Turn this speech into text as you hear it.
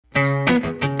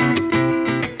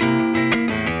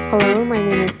Hello, my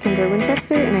name is Kendra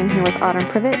Winchester, and I'm here with Autumn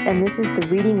Privet, and this is the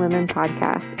Reading Women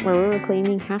podcast, where we're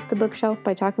reclaiming half the bookshelf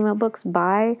by talking about books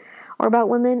by or about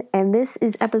women, and this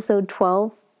is episode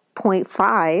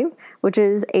 12.5, which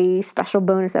is a special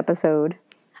bonus episode.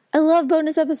 I love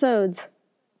bonus episodes.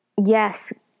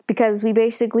 Yes, because we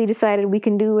basically decided we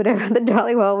can do whatever the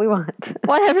jolly well we want.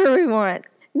 Whatever we want.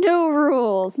 No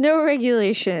rules, no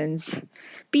regulations.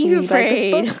 Be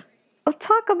afraid. Like let's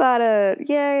talk about it.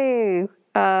 Yay.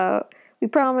 We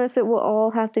promise it will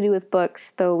all have to do with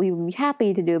books, though we would be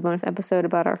happy to do a bonus episode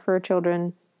about our fur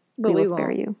children. But we will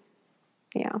spare you.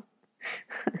 Yeah.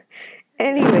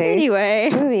 Anyway,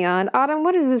 moving on. Autumn,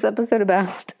 what is this episode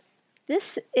about?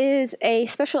 This is a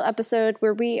special episode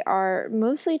where we are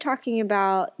mostly talking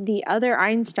about The Other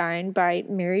Einstein by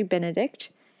Mary Benedict.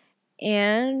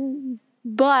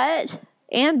 But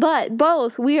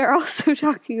both, we are also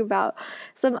talking about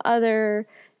some other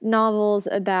novels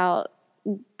about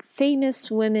famous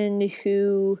women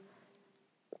who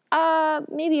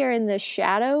maybe are in the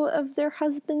shadow of their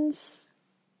husband's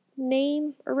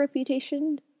name or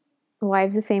reputation.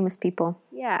 Wives of famous people.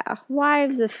 Yeah,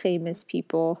 wives of famous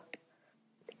people.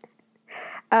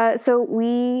 So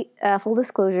we, full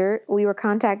disclosure, we were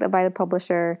contacted by the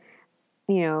publisher.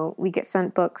 You know, we get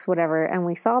sent books, whatever, and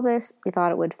we saw this. We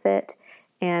thought it would fit.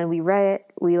 And we read it,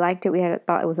 we liked it,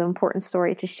 thought it was an important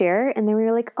story to share, and then we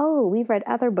were like, oh, we've read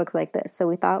other books like this, so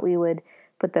we thought we would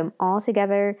put them all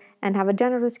together and have a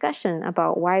general discussion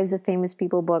about wives of famous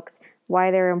people books,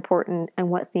 why they're important, and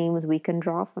what themes we can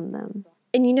draw from them.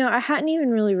 And you know, I hadn't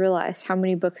even really realized how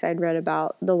many books I'd read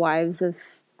about the wives of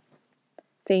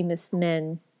famous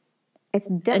men. It's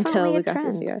definitely a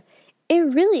trend. It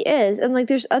really is, and like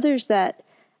there's others that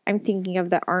I'm thinking of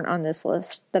that aren't on this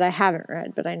list that I haven't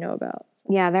read, but I know about.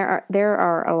 Yeah, there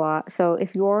are a lot. So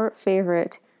if your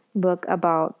favorite book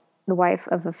about the wife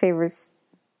of a favorite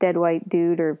dead white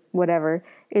dude or whatever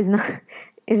is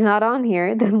not on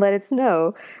here, then let us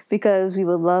know, because we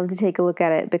would love to take a look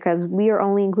at it, because we are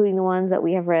only including the ones that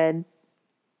we have read.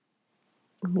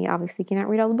 We obviously cannot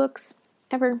read all the books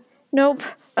ever. Nope,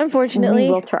 unfortunately.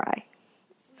 We will try.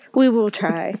 We will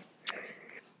try.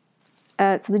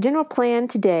 So the general plan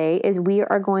today is we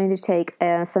are going to take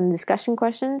some discussion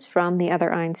questions from The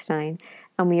Other Einstein,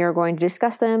 and we are going to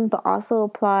discuss them, but also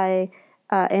apply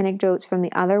anecdotes from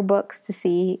the other books to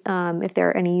see if there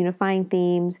are any unifying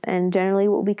themes, and generally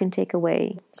what we can take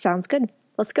away. Sounds good.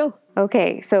 Let's go.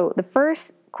 Okay, so the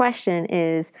first question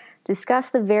is, discuss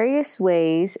the various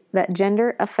ways that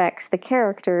gender affects the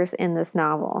characters in this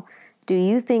novel. Do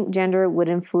you think gender would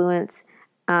influence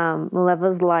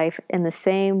Maleva's life in the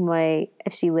same way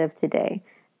if she lived today?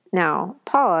 Now,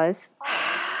 pause.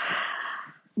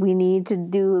 We need to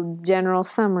do a general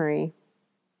summary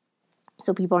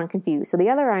so people aren't confused. So The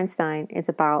Other Einstein is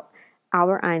about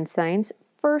Albert Einstein's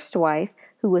first wife,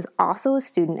 who was also a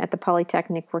student at the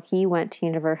Polytechnic where he went to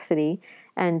university,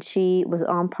 and she was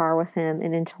on par with him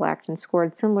in intellect and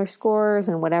scored similar scores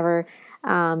and whatever.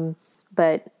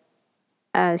 But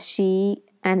she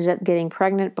ended up getting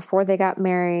pregnant before they got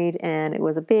married, and it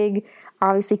was a big,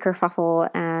 obviously, kerfuffle,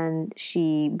 and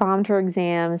she bombed her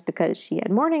exams because she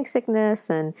had morning sickness,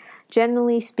 and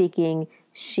generally speaking,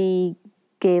 she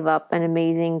gave up an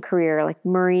amazing career like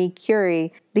Marie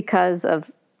Curie because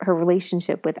of her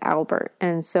relationship with Albert.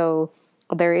 And so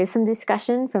there is some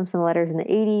discussion from some letters in the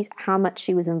 80s, how much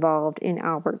she was involved in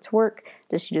Albert's work.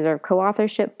 Does she deserve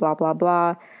co-authorship? Blah, blah,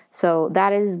 blah. So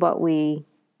that is what we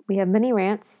have many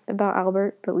rants about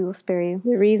Albert, but we will spare you.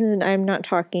 The reason I'm not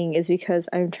talking is because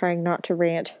I'm trying not to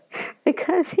rant.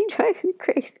 Because he drives me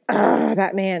crazy.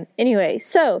 That man. Anyway,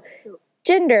 so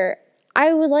gender.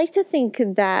 I would like to think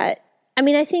that,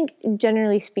 I think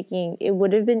generally speaking, it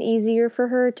would have been easier for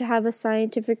her to have a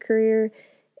scientific career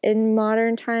in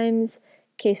modern times.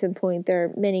 Case in point, there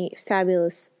are many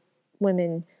fabulous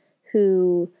women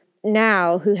who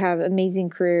have amazing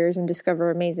careers and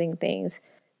discover amazing things.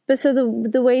 But so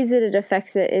the ways that it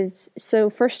affects it is, so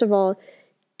first of all,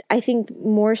 I think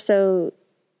more so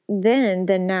then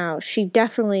than now, she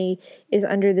definitely is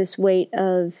under this weight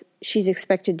of she's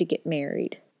expected to get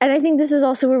married. And I think this is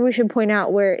also where we should point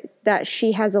out that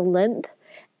she has a limp.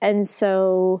 And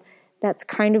so that's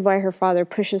kind of why her father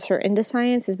pushes her into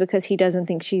science, is because he doesn't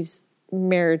think she's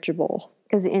marriageable.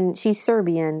 Because she's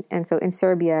Serbian, and so in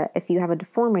Serbia, if you have a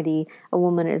deformity, a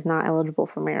woman is not eligible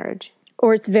for marriage.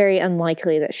 Or it's very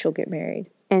unlikely that she'll get married.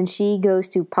 And she goes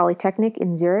to Polytechnic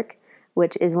in Zurich,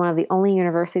 which is one of the only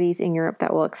universities in Europe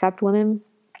that will accept women.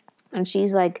 And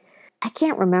she's like, I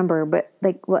can't remember, but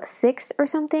like, what, 6 or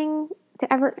something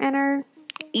to ever enter?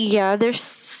 Yeah,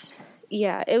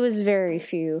 it was very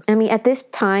few. I mean, at this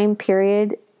time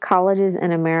period, colleges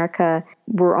in America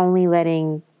were only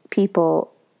letting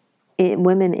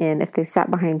women in if they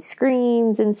sat behind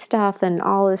screens and stuff and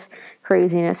all this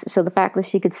craziness. So the fact that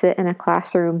she could sit in a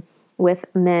classroom with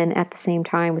men at the same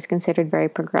time was considered very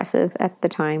progressive at the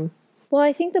time. Well,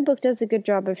 I think the book does a good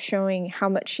job of showing how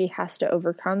much she has to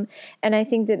overcome, and I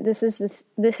think that this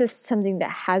is something that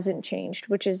hasn't changed,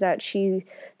 which is that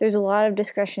there's a lot of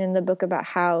discussion in the book about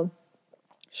how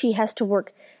she has to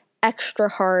work extra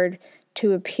hard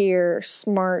to appear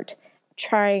smart,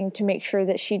 trying to make sure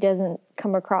that she doesn't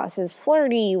come across as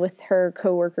flirty with her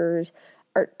coworkers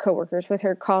with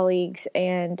her colleagues,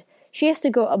 and she has to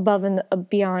go above and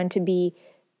beyond to be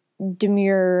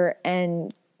demure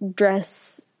and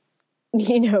dress,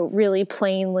 really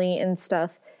plainly and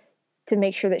stuff to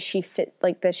make sure that she fit,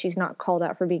 like that she's not called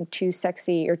out for being too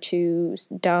sexy or too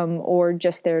dumb or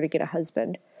just there to get a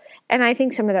husband. And I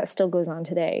think some of that still goes on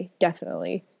today,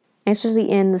 definitely. Especially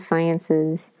in the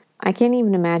sciences. I can't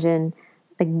even imagine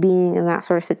like being in that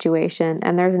sort of situation.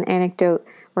 And there's an anecdote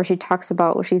where she talks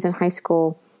about when she's in high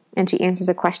school and she answers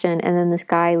a question, and then this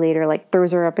guy later like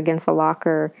throws her up against the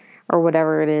locker or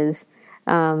whatever it is,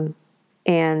 and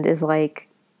is like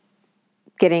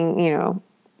getting,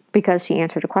 because she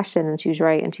answered a question and she was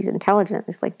right and she's intelligent.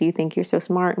 It's like, do you think you're so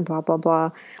smart and blah, blah,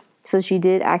 blah. So she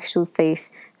did actually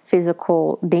face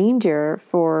physical danger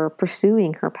for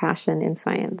pursuing her passion in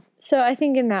science. So I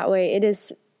think in that way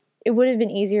it would have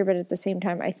been easier, but at the same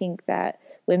time, I think that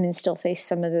women still face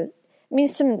some of the,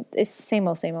 it's the same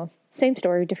old, same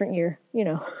story, different year,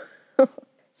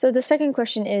 So the second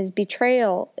question is,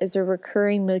 betrayal is a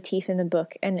recurring motif in the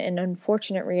book and an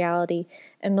unfortunate reality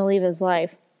in Maleeva's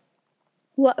life.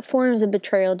 What forms of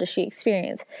betrayal does she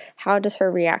experience? How does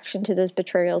her reaction to those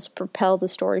betrayals propel the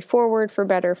story forward, for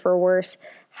better, for worse?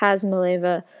 Has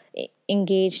Maleeva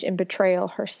engaged in betrayal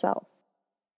herself?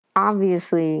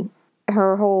 Obviously,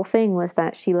 her whole thing was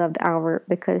that she loved Albert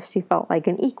because she felt like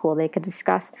an equal. They could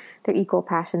discuss their equal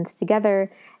passions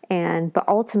together, but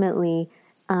ultimately,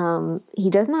 he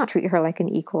does not treat her like an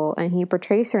equal, and he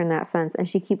portrays her in that sense, and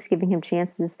she keeps giving him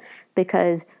chances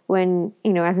because when,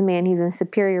 as a man, he's in a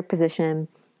superior position,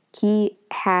 he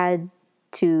had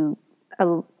to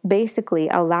basically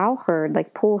allow her,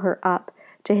 like pull her up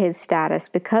to his status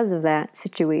because of that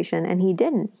situation, and he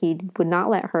didn't. He would not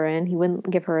let her in. He wouldn't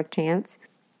give her a chance,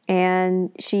 and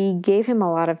she gave him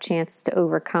a lot of chances to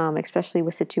overcome, especially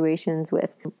with situations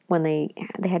with when they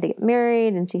had to get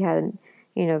married, and she had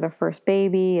their first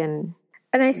baby. And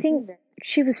I think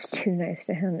she was too nice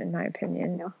to him, in my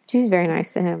opinion. She's very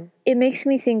nice to him. It makes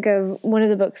me think of one of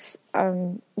the books,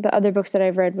 the other books that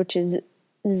I've read, which is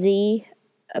Z,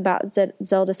 about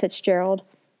Zelda Fitzgerald.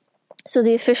 So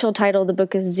the official title of the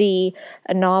book is Z,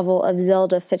 a novel of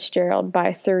Zelda Fitzgerald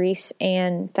by Therese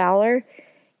Ann Fowler.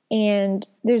 And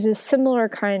there's a similar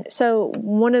kind. So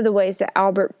one of the ways that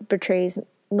Albert betrays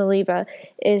Maleeva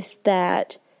is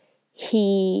that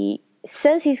he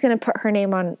says he's going to put her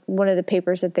name on one of the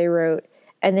papers that they wrote,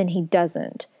 and then he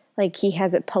doesn't. Like, he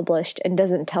has it published and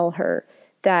doesn't tell her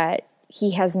that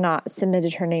he has not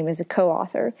submitted her name as a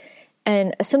co-author.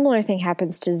 And a similar thing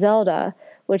happens to Zelda,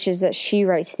 which is that she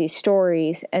writes these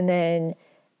stories, and then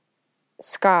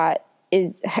Scott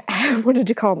is, I wanted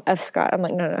to call him F. Scott. I'm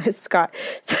like, no, it's Scott.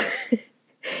 So,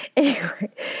 anyway,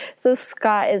 so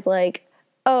Scott is like,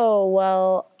 oh,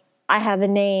 well, I have a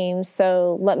name,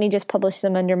 so let me just publish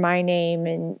them under my name,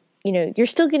 and you're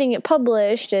still getting it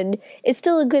published, and it's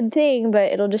still a good thing,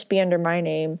 but it'll just be under my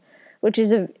name, which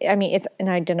is it's an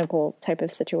identical type of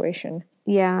situation.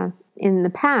 Yeah. In the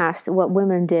past, what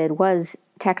women did was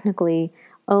technically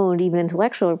owned even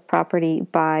intellectual property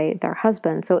by their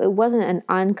husband, so it wasn't an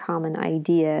uncommon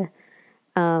idea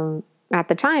at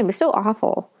the time. It's so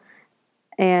awful,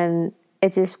 and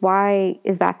it's just, why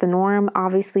is that the norm?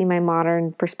 Obviously, my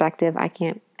modern perspective, I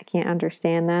can't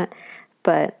understand that,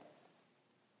 but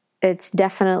it's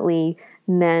definitely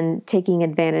men taking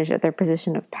advantage of their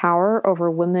position of power over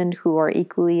women who are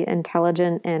equally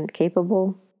intelligent and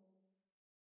capable.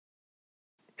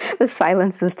 The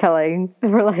silence is telling.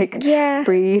 We're like, yeah,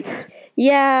 breathe.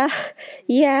 Yeah.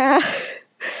 This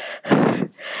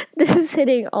is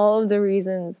hitting all of the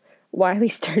reasons why we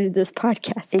started this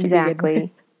podcast.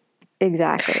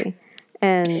 Exactly.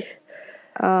 And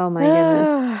oh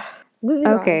my goodness.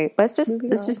 Okay, let's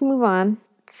just move on.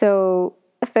 So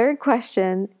the third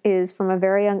question is, from a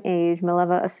very young age,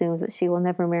 Maleeva assumes that she will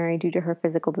never marry due to her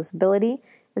physical disability.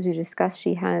 As we discussed,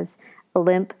 she has a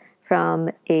limp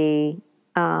from a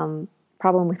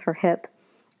problem with her hip.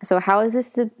 So how is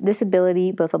this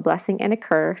disability both a blessing and a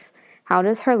curse? How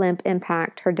does her limp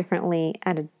impact her differently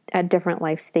at different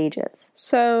life stages?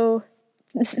 So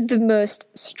the most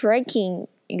striking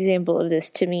example of this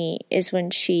to me is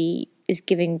when she is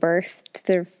giving birth to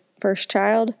their first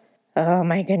child. Oh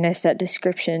my goodness, that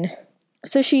description.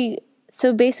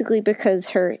 So basically because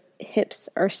her hips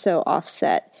are so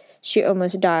offset, she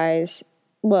almost dies.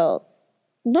 Well,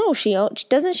 no,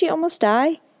 doesn't she almost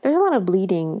die? There's a lot of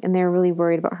bleeding, and they're really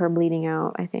worried about her bleeding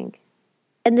out, I think.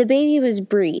 And the baby was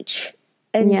breech.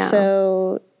 And Yeah.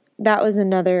 so that was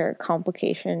another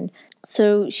complication.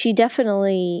 So it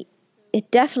definitely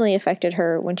affected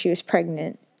her when she was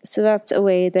pregnant. So that's a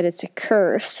way that it's a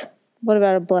curse. What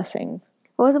about a blessing?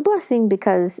 Well, it was a blessing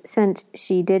because since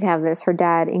she did have this, her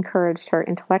dad encouraged her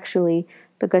intellectually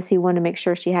because he wanted to make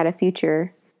sure she had a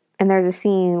future. And there's a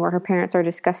scene where her parents are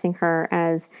discussing her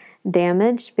as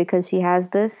damaged because she has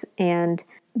this and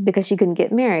because she couldn't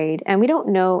get married. And we don't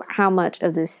know how much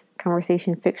of this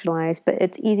conversation fictionalized, but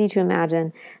it's easy to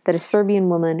imagine that a Serbian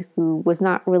woman who was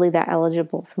not really that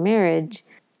eligible for marriage,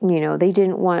 they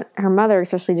didn't want, her mother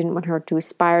especially didn't want her to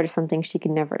aspire to something she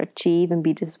could never achieve and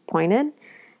be disappointed.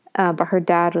 But her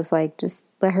dad was like, just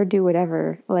let her do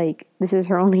whatever. Like, this is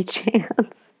her only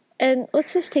chance. And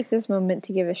let's just take this moment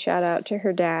to give a shout out to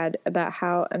her dad about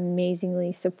how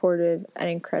amazingly supportive and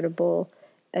incredible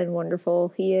and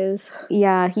wonderful he is.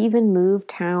 Yeah, he even moved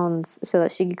towns so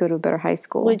that she could go to a better high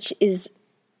school. Which is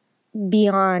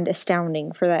beyond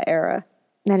astounding for that era.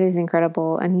 That is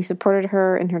incredible. And he supported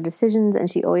her in her decisions, and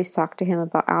she always talked to him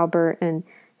about Albert, and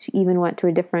she even went to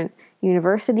a different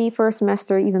university for a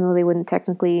semester, even though they wouldn't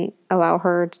technically allow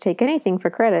her to take anything for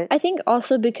credit. I think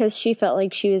also because she felt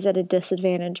like she was at a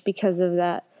disadvantage because of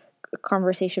that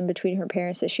conversation between her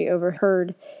parents that she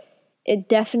overheard. It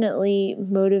definitely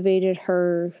motivated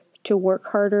her to work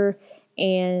harder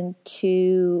and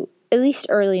to, at least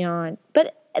early on.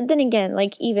 But then again,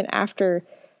 like even after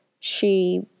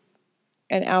she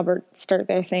and Albert start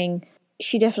their thing,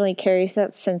 she definitely carries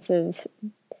that sense of,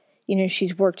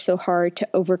 she's worked so hard to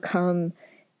overcome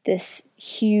these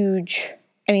huge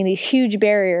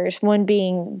barriers, one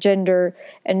being gender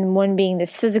and one being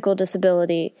this physical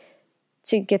disability,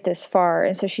 to get this far.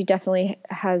 And so she definitely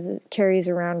carries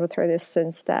around with her this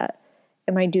sense that,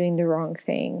 am I doing the wrong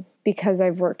thing because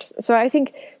I've worked? So I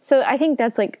think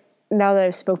that's like, now that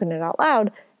I've spoken it out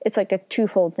loud, it's like a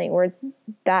twofold thing where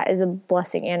that is a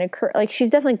blessing and like she's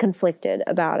definitely conflicted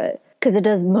about it because it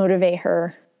does motivate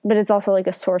her, but it's also like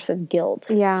a source of guilt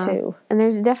too. And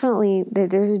there's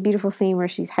a beautiful scene where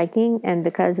she's hiking, and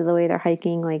because of the way they're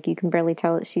hiking, like you can barely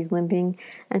tell that she's limping,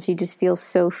 and she just feels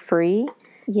so free.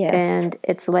 Yes. And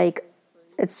it's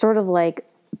sort of like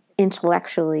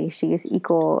intellectually she is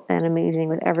equal and amazing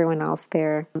with everyone else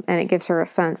there. And it gives her a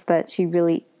sense that she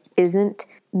really isn't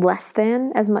less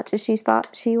than as much as she thought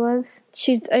she was.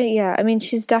 She's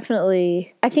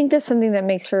definitely, I think that's something that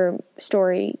makes her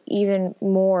story even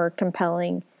more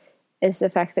compelling, is the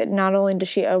fact that not only does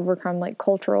she overcome like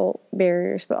cultural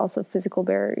barriers, but also physical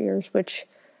barriers, which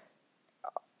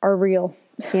are real.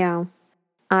 Yeah.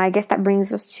 I guess that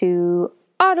brings us to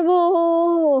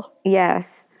Audible.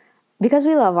 Yes. Because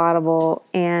we love Audible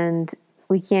and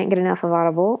we can't get enough of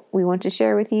Audible, we want to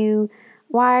share with you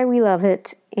why we love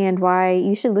it and why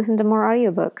you should listen to more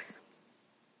audiobooks.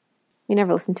 You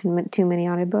never listen to too many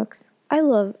audiobooks. I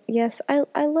love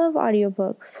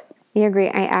audiobooks. Yeah,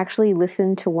 great. I actually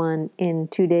listened to one in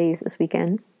 2 days this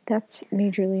weekend. That's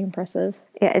majorly impressive.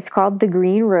 Yeah, it's called The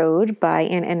Green Road by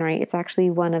Anne Enright. It's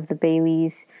actually one of the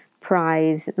Bailey's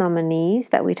Prize nominees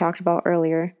that we talked about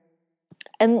earlier.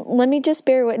 And let me just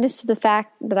bear witness to the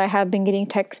fact that I have been getting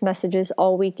text messages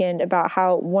all weekend about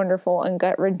how wonderful and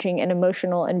gut-wrenching and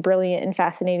emotional and brilliant and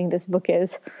fascinating this book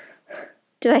is.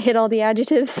 Did I hit all the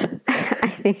adjectives? I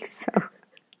think so.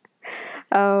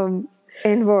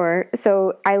 And more.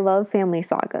 So I love family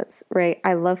sagas, right?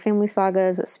 I love family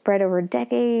sagas that spread over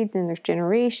decades and there's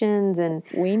generations. And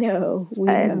we know.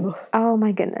 Oh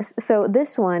my goodness. So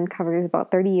this one covers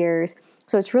about 30 years.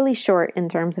 So it's really short in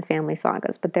terms of family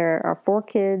sagas, but there are 4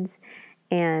 kids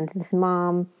and this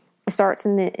mom starts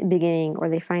in the beginning where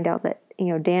they find out that,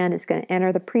 Dan is going to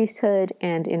enter the priesthood,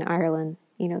 and in Ireland,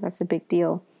 that's a big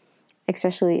deal,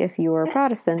 especially if you are a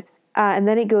Protestant. And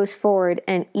then it goes forward,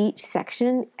 and each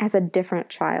section has a different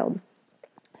child.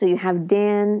 So you have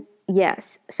Dan,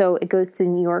 yes. So it goes to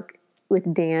New York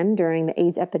with Dan during the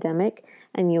AIDS epidemic,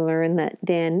 and you learn that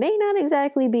Dan may not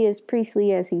exactly be as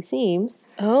priestly as he seems.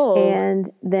 Oh. And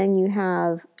then you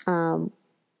have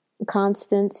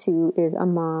Constance, who is a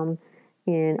mom,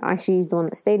 and she's the one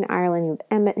that stayed in Ireland. You have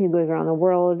Emmett, who goes around the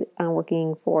world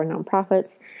working for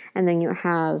nonprofits. And then you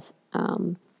have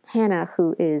Hannah,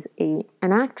 who is an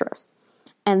actress.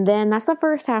 And then that's the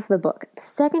first half of the book. The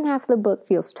second half of the book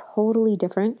feels totally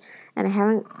different, and I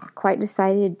haven't quite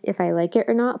decided if I like it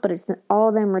or not, but it's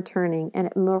all them returning, and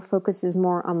it more focuses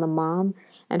more on the mom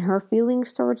and her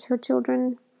feelings towards her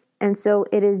children. And so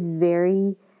it is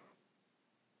very,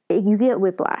 you get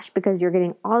whiplash because you're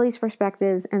getting all these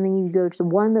perspectives, and then you go to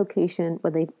one location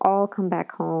where they've all come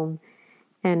back home,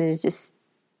 and it is just,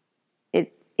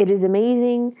 it is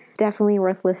amazing, definitely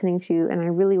worth listening to, and I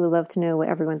really would love to know what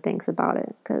everyone thinks about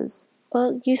it, because...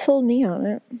 Well, you sold me on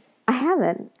it. I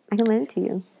haven't. I can lend it to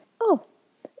you. Oh,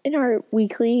 in our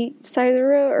weekly side of the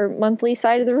road, or monthly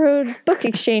side of the road, book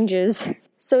exchanges.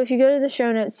 So if you go to the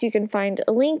show notes, you can find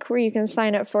a link where you can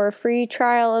sign up for a free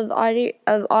trial of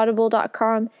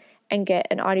audible.com and get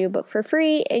an audiobook for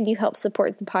free, and you help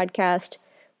support the podcast,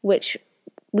 which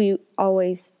we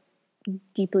always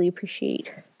deeply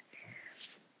appreciate.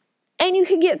 And you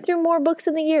can get through more books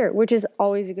in the year, which is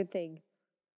always a good thing.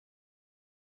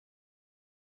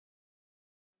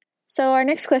 So our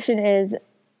next question is,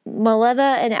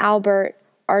 Mileva and Albert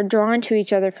are drawn to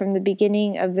each other from the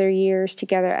beginning of their years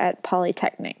together at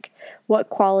Polytechnic. What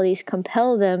qualities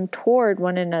compel them toward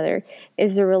one another?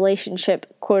 Is the relationship,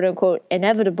 quote-unquote,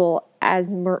 inevitable as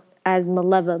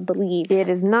Mileva believes? It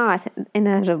is not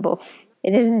inevitable.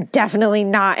 It is definitely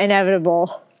not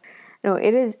inevitable. No,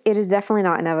 it is definitely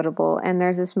not inevitable. And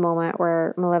there's this moment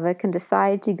where Mileva can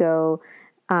decide to go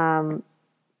hang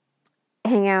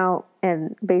out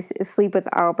and basically sleep with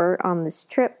Albert on this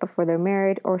trip before they're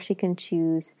married, or she can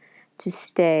choose to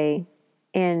stay.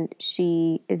 And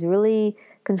she is really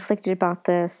conflicted about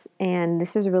this, and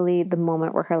this is really the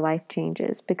moment where her life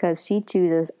changes, because she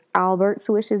chooses Albert's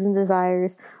wishes and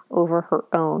desires over her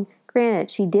own. Granted,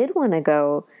 she did want to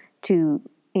go to,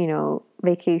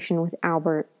 vacation with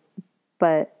Albert,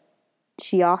 but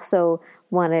she also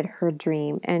wanted her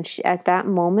dream. And at that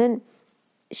moment,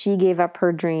 she gave up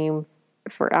her dream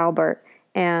for Albert.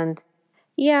 And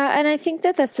yeah, and I think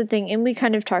that's the thing. And we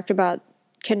kind of talked about,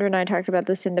 Kendra and I talked about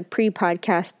this in the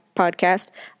pre-podcast,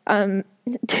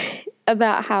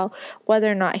 about how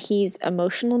whether or not he's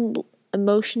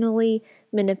emotionally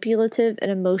manipulative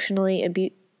and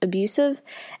emotionally abusive.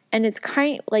 And it's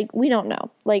kind of like, we don't know.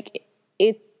 Like,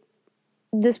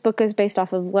 this book is based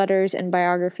off of letters and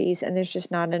biographies, and there's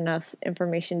just not enough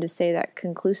information to say that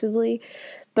conclusively.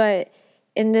 But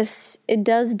in this, it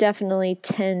does definitely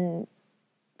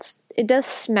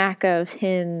smack of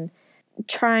him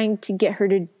trying to get her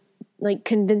to, like,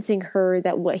 convincing her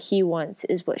that what he wants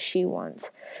is what she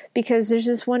wants. Because there's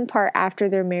this one part after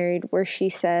they're married where she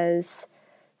says,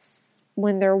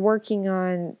 when they're working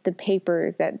on the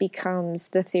paper that becomes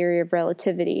the theory of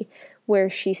relativity, where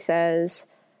she says,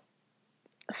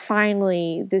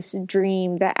 finally, this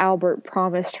dream that Albert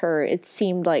promised her, it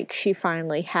seemed like she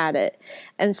finally had it.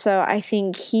 And so I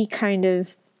think he kind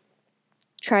of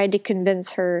tried to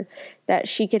convince her that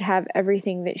she could have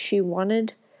everything that she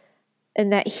wanted,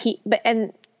 and that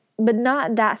but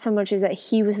not that so much as that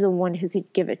he was the one who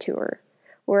could give it to her.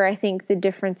 Where I think the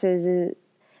difference is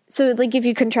so, like, if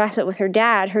you contrast it with her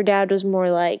dad was more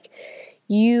like,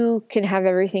 you can have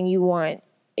everything you want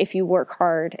if you work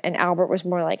hard, and Albert was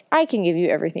more like, I can give you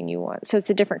everything you want. So it's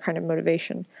a different kind of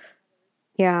motivation.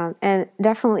 Yeah, and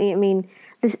definitely, I mean,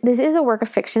 this is a work of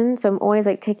fiction, so I'm always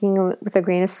like taking it with a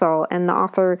grain of salt, and the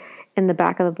author in the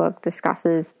back of the book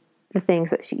discusses the things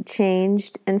that she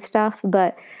changed and stuff.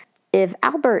 But if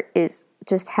Albert is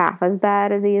just half as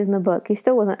bad as he is in the book, he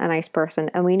still wasn't a nice person,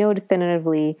 and we know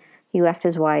definitively he left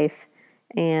his wife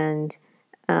and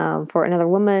for another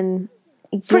woman.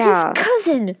 For his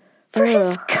cousin.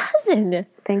 His cousin.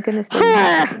 Thank goodness they didn't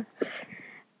happen.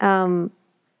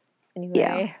 Anyway.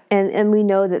 Yeah, and we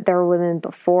know that there were women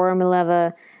before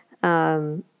Mileva.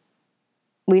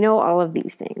 We know all of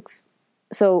these things.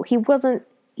 So he wasn't.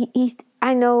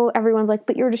 I know everyone's like,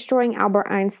 but you're destroying Albert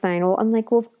Einstein. Well, I'm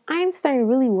like, well, if Einstein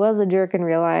really was a jerk in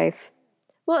real life.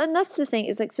 Well, and that's the thing,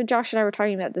 is like, so Josh and I were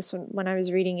talking about this when I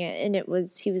was reading it, and he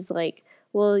was like,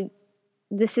 well,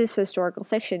 this is historical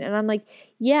fiction. And I'm like,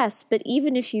 yes, but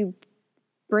even if you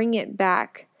bring it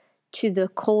back to the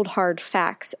cold, hard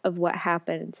facts of what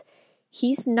happens,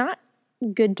 he's not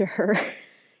good to her.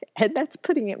 And that's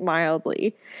putting it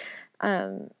mildly.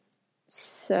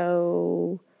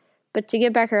 But to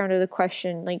get back around to the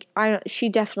question, like,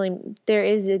 there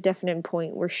is a definite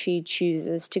point where she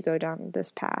chooses to go down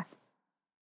this path.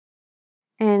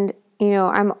 And,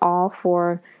 I'm all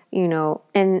for, in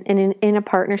a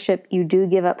partnership, you do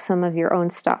give up some of your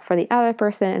own stuff for the other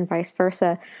person and vice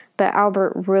versa. But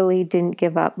Albert really didn't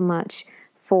give up much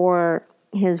for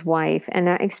his wife, and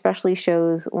that especially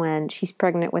shows when she's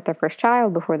pregnant with their first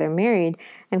child before they're married,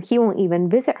 and he won't even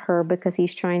visit her because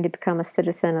he's trying to become a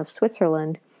citizen of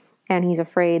Switzerland, and he's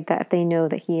afraid that if they know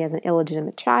that he has an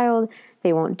illegitimate child,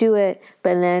 they won't do it.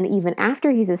 But then even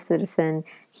after he's a citizen,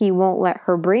 he won't let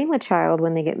her bring the child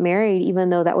when they get married,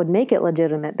 even though that would make it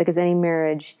legitimate, because any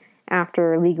marriage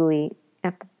after legally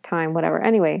at the time, whatever.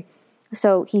 Anyway,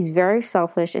 so he's very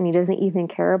selfish, and he doesn't even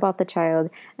care about the child,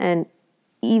 and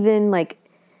even like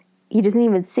he doesn't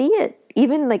even see it,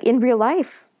 even like in real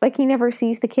life. Like he never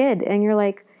sees the kid, and you're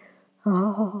like,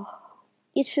 oh.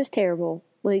 It's just terrible.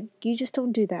 Like, you just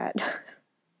don't do that.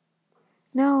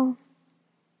 No.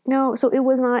 So it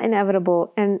was not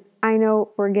inevitable, and I know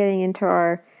we're getting into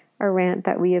our rant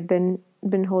that we have been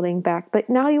holding back, but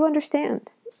now you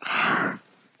understand.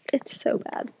 It's so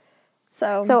bad.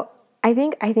 So I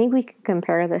think we can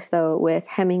compare this though with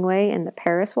Hemingway and the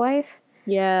Paris Wife.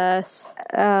 Yes.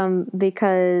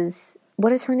 Because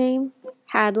what is her name?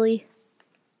 Hadley.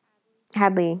 I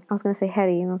was going to say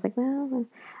Hetty, and I was like, no.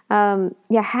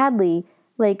 Yeah, Hadley.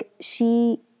 Like,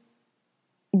 she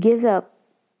gives up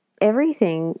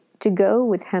everything to go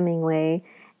with Hemingway,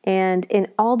 and in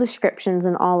all descriptions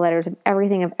and all letters of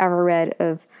everything I've ever read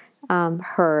of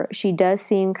her, she does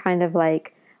seem kind of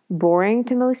like boring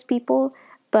to most people,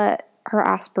 but her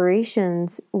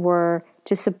aspirations were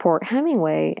to support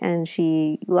Hemingway, and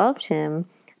she loved him,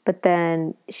 but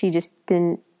then she just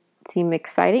didn't seem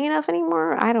exciting enough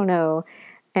anymore. I don't know.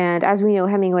 And as we know,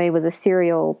 Hemingway was a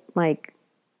serial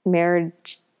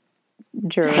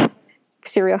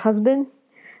serial husband.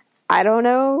 I don't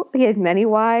know. He had many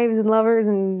wives and lovers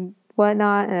and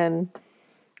whatnot, and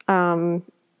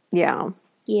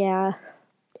Yeah.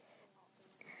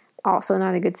 Also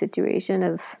not a good situation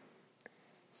of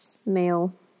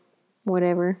male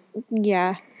whatever.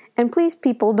 Yeah. And please,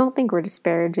 people, don't think we're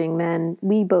disparaging men.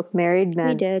 We both married men.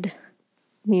 We did.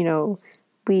 You know,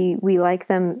 we like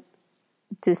them.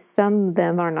 Just some of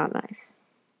them are not nice.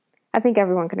 I think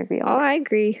everyone can agree on this. Oh, I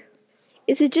agree.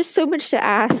 Is it just so much to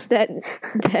ask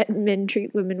that men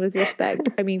treat women with respect?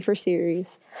 I mean, for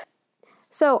series.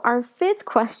 So our fifth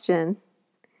question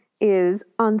is,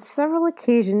 on several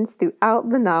occasions throughout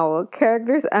the novel,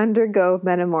 characters undergo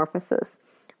metamorphosis.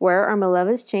 Where are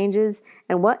Maleva's changes,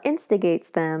 and what instigates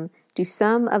them? Do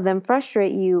some of them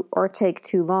frustrate you or take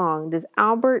too long? Does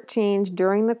Albert change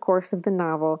during the course of the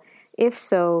novel? If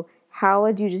so, how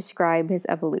would you describe his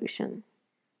evolution?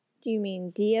 Do you mean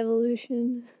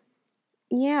de-evolution?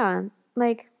 Yeah,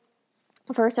 like,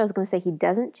 first I was going to say he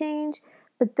doesn't change,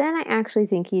 but then I actually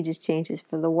think he just changes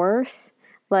for the worse.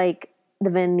 Like, the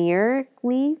veneer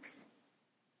leaves.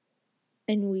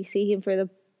 And we see him for the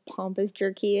pompous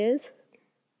jerk he is.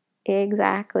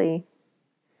 Exactly.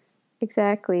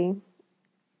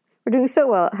 We're doing so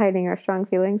well at hiding our strong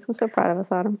feelings. I'm so proud of us,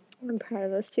 Autumn. I'm proud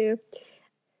of us too.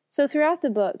 So throughout the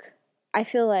book, I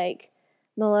feel like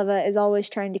Maleva is always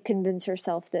trying to convince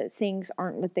herself that things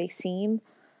aren't what they seem,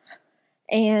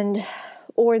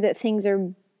 or that things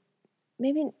are,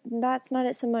 maybe that's not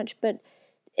it so much, but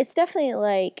it's definitely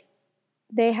like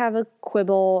they have a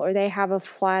quibble or they have a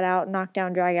flat out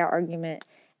knockdown drag out argument,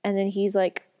 and then he's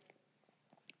like,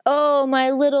 oh,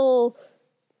 my little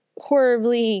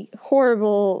horribly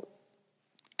horrible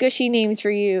gushy names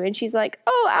for you, and she's like,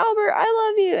 oh, Albert, I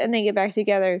love you, and they get back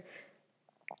together.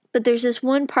 But there's this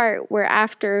one part where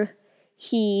after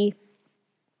he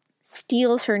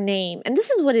steals her name, and this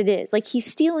is what it is, like, he's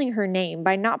stealing her name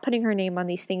by not putting her name on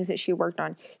these things that she worked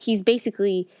on. He's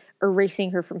basically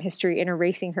erasing her from history and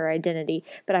erasing her identity,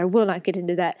 but I will not get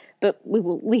into that, but we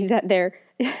will leave that there.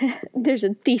 There's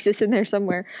a thesis in there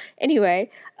somewhere.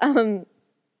 Anyway,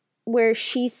 where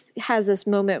she has this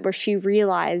moment where she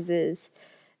realizes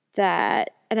that,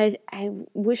 and I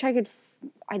wish I could,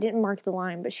 I didn't mark the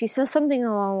line, but she says something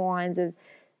along the lines of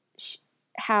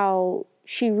how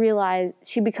she realized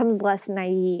she becomes less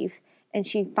naive, and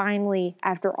she finally,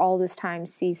 after all this time,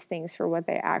 sees things for what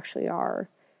they actually are.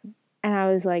 And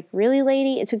I was like, really,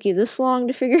 lady? It took you this long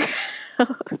to figure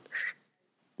out?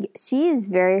 She is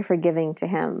very forgiving to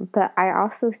him, but I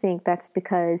also think that's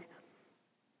because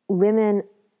women,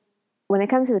 when it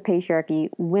comes to the patriarchy,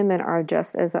 women are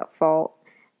just as at fault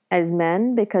as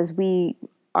men because we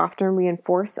often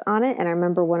reinforce on it. And I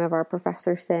remember one of our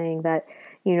professors saying that,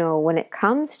 you know, when it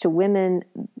comes to women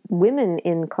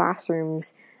in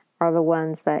classrooms are the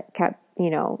ones that kept, you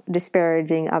know,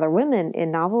 disparaging other women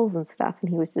in novels and stuff. And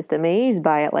he was just amazed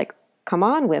by it, like, come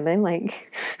on, women, like,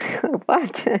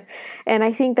 what? And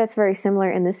I think that's very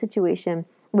similar in this situation.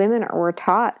 Women were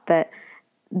taught that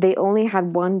they only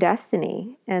had one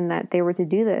destiny and that they were to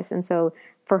do this. And so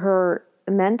for her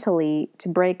mentally to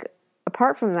break a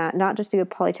apart from that, not just to go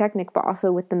polytechnic, but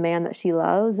also with the man that she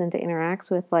loves and to interacts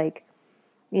with, like,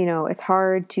 you know, it's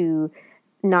hard to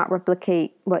not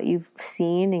replicate what you've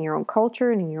seen in your own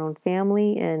culture and in your own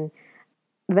family. And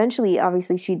eventually,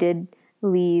 obviously, she did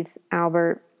leave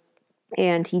Albert,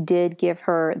 and he did give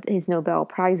her his Nobel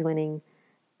Prize winning,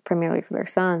 primarily for their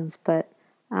sons. But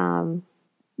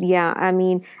yeah, I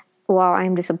mean, while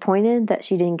I'm disappointed that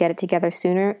she didn't get it together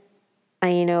sooner,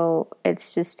 you know,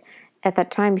 it's just at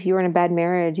that time, if you were in a bad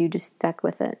marriage, you just stuck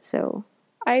with it. So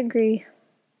I agree.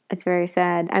 it's very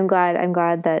sad. I'm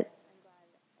glad that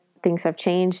things have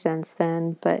changed since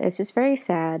then, but it's just very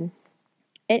sad.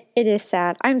 It is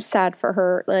sad. I'm sad for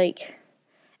her. Like,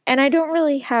 and I don't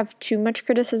really have too much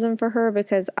criticism for her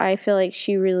because I feel like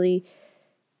she really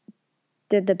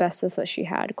did the best with what she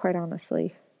had, quite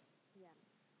honestly.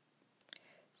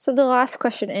 So the last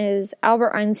question is,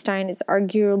 Albert Einstein is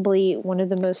arguably one of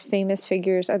the most famous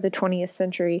figures of the 20th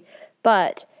century,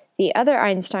 but the other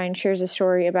Einstein shares a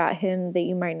story about him that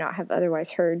you might not have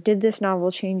otherwise heard. Did this novel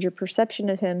change your perception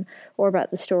of him or about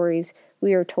the stories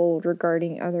we are told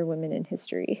regarding other women in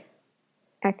history?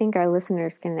 I think our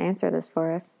listeners can answer this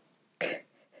for us.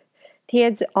 The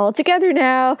heads all together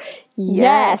now.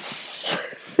 Yes.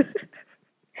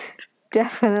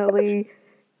 Definitely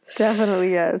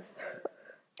yes.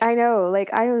 I know,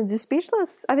 like, I'm just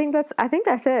speechless. I think that's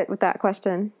it with that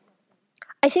question.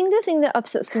 I think the thing that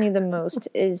upsets me the most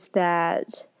is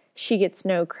that she gets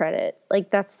no credit. Like,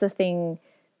 that's the thing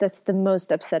that's the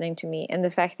most upsetting to me. And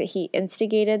the fact that he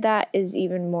instigated that is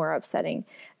even more upsetting,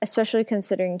 especially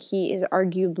considering he is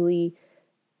arguably,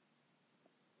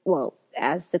 well,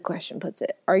 as the question puts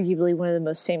it, arguably one of the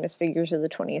most famous figures of the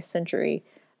 20th century.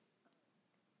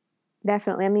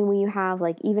 Definitely. I mean, when you have,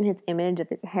 like, even his image of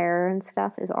his hair and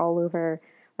stuff is all over,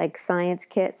 like, science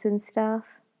kits and stuff.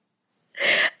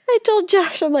 I told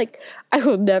Josh, I'm like, I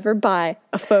will never buy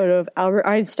a photo of Albert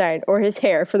Einstein or his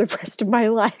hair for the rest of my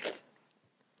life.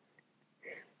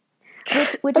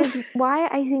 Which is why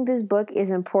I think this book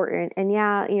is important. And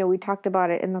yeah, you know, we talked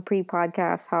about it in the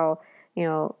pre-podcast, how, you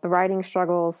know, the writing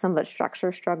struggles, some of the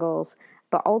structure struggles,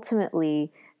 but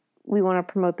ultimately we want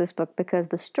to promote this book because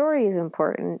the story is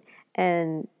important.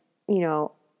 And, you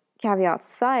know, caveats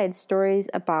aside, stories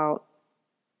about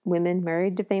women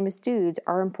married to famous dudes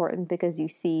are important because you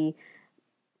see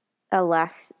a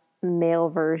less male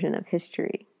version of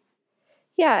history.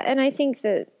 Yeah, and I think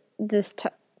that this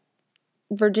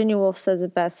Virginia Woolf says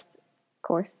it best, of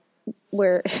course,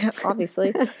 where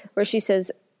obviously, where she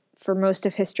says for most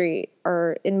of history,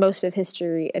 or in most of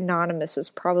history, Anonymous was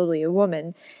probably a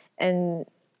woman. And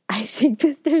I think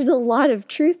that there's a lot of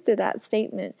truth to that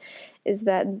statement, is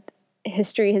that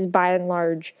history has by and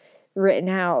large written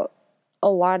out a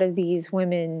lot of these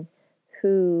women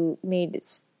who made,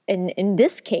 in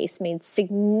this case, made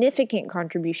significant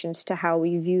contributions to how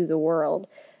we view the world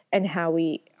and how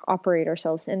we operate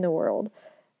ourselves in the world.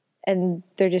 And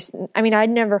they're just, I mean, I'd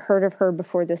never heard of her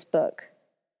before this book.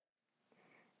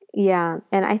 Yeah,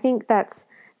 and I think that's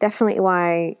definitely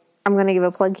why I'm going to give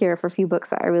a plug here for a few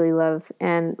books that I really love,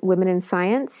 and Women in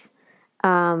Science,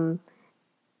 and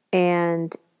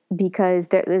because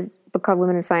there's this book called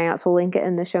Women in Science, we'll link it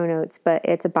in the show notes, but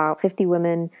it's about 50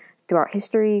 women throughout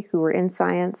history who were in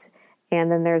science.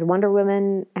 And then there's Wonder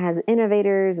Woman, has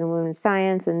innovators and women in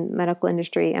science and medical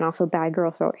industry, and also Bad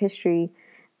Girls throughout history.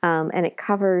 And it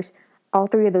covers, all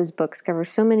three of those books cover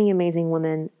so many amazing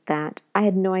women that I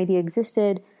had no idea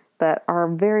existed, but are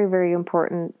very, very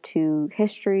important to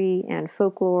history and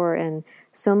folklore and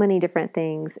so many different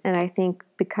things. And I think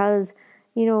because,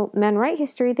 you know, men write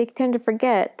history, they tend to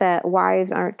forget that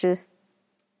wives aren't just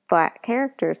flat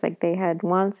characters. Like, they had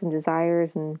wants and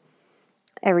desires and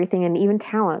everything, and even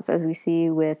talents, as we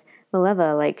see with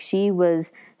Mileva. Like, she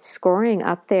was scoring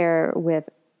up there with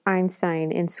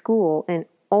Einstein in school, and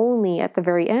only at the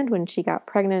very end, when she got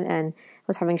pregnant and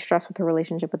was having stress with her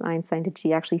relationship with Einstein, did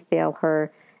she actually fail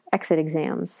her exit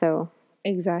exams. So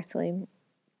exactly.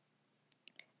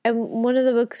 And one of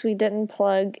the books we didn't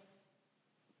plug,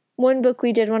 one book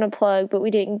we did want to plug, but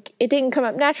it didn't come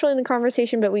up naturally in the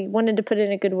conversation, but we wanted to put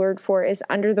in a good word for, is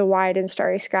Under the Wide and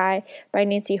Starry Sky by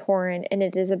Nancy Horan. And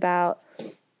it is about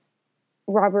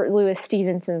Robert Louis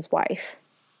Stevenson's wife,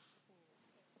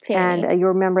 Fanny. And you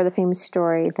remember the famous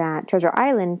story that Treasure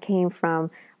Island came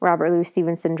from Robert Louis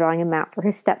Stevenson drawing a map for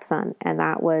his stepson, and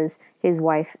that was his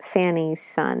wife Fanny's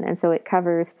son. And so it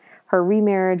covers her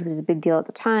remarriage, which was a big deal at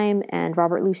the time, and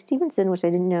Robert Louis Stevenson, which I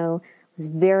didn't know, was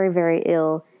very, very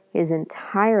ill his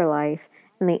entire life,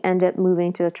 and they end up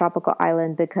moving to the tropical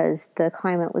island because the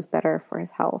climate was better for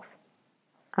his health.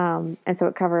 And so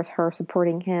it covers her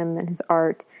supporting him and his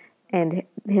art, and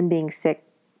him being sick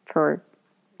for,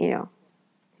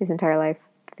 his entire life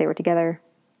that they were together.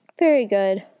 Very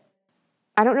good.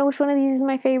 I don't know which one of these is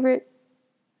my favorite.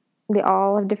 They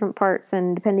all have different parts,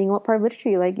 and depending on what part of literature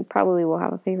you like, you probably will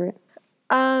have a favorite.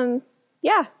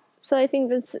 Yeah. So I think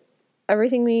that's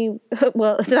everything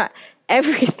well, it's not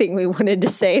everything we wanted to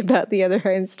say about The Other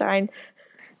Einstein.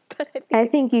 But I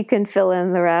think you can fill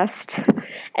in the rest.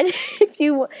 And if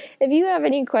you have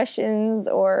any questions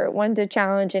or want to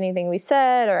challenge anything we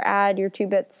said or add your 2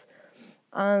 bits,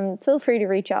 feel free to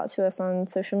reach out to us on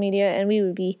social media, and we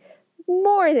would be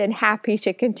more than happy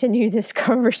to continue this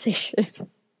conversation.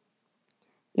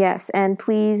 Yes, and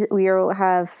please, we will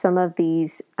have some of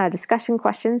these discussion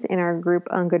questions in our group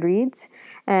on Goodreads,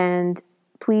 and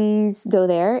please go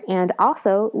there. And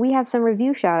also, we have some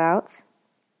review shout-outs.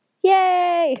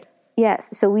 Yay! Yes,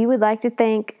 so we would like to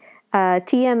thank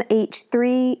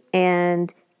TMH3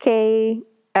 and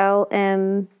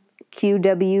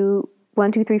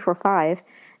KLMQW12345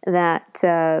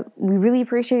 that we really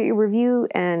appreciate your review,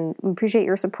 and we appreciate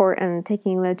your support and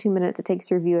taking the 2 minutes it takes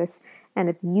to review us. And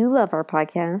if you love our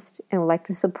podcast and would like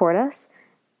to support us,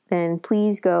 then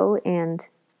please go and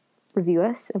review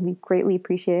us, and we greatly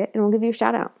appreciate it, and we'll give you a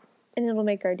shout out. And it'll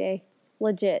make our day.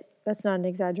 Legit. That's not an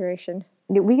exaggeration.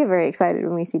 We get very excited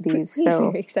when we see these. We get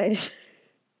very excited.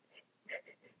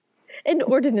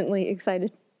 Inordinately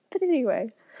excited. But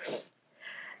anyway.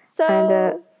 So.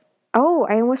 And,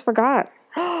 I almost forgot.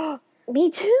 Me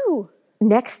too.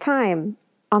 Next time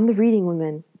on The Reading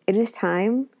Women, it is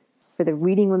time for the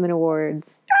Reading Women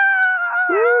Awards.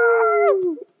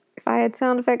 Woo! If I had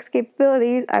sound effects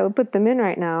capabilities, I would put them in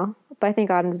right now. But I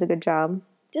think Autumn does a good job.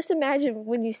 Just imagine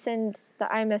when you send the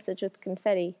iMessage with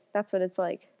confetti. That's what it's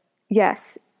like.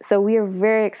 Yes. So we are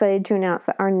very excited to announce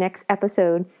that our next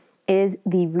episode is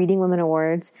the Reading Women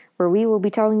Awards, where we will be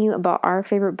telling you about our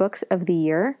favorite books of the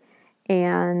year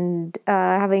and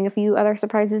having a few other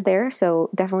surprises there. So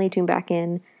definitely tune back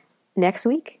in next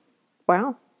week.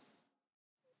 Wow.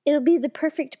 It'll be the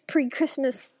perfect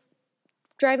pre-Christmas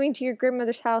driving to your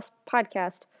grandmother's house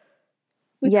podcast.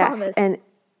 We promise.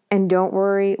 And don't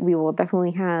worry, we will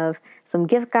definitely have some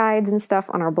gift guides and stuff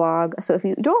on our blog. So if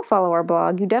you don't follow our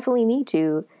blog, you definitely need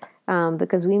to,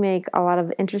 because we make a lot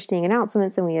of interesting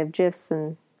announcements, and we have GIFs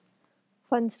and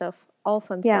fun stuff. All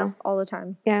fun stuff all the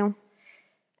time. Yeah.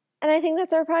 And I think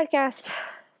that's our podcast.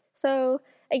 So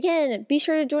again, be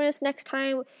sure to join us next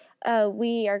time.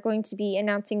 We are going to be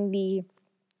announcing the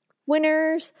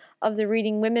winners of the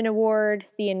Reading Women Award,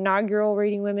 the inaugural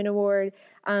Reading Women Award.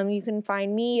 You can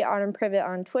find me, Autumn Privet,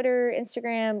 on Twitter,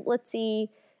 Instagram, Litzy,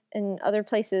 and other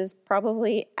places,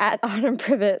 probably at Autumn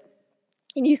Privet.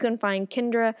 And you can find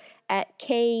Kendra at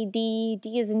KD,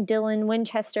 D as in Dylan,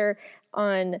 Winchester,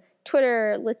 on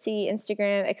Twitter, Litzy,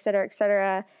 Instagram, etc.,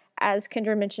 etc. As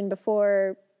Kendra mentioned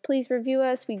before, please review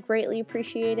us. We greatly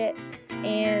appreciate it.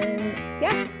 And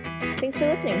yeah, thanks for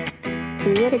listening. See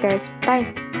you later, guys.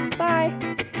 Bye.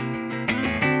 Bye.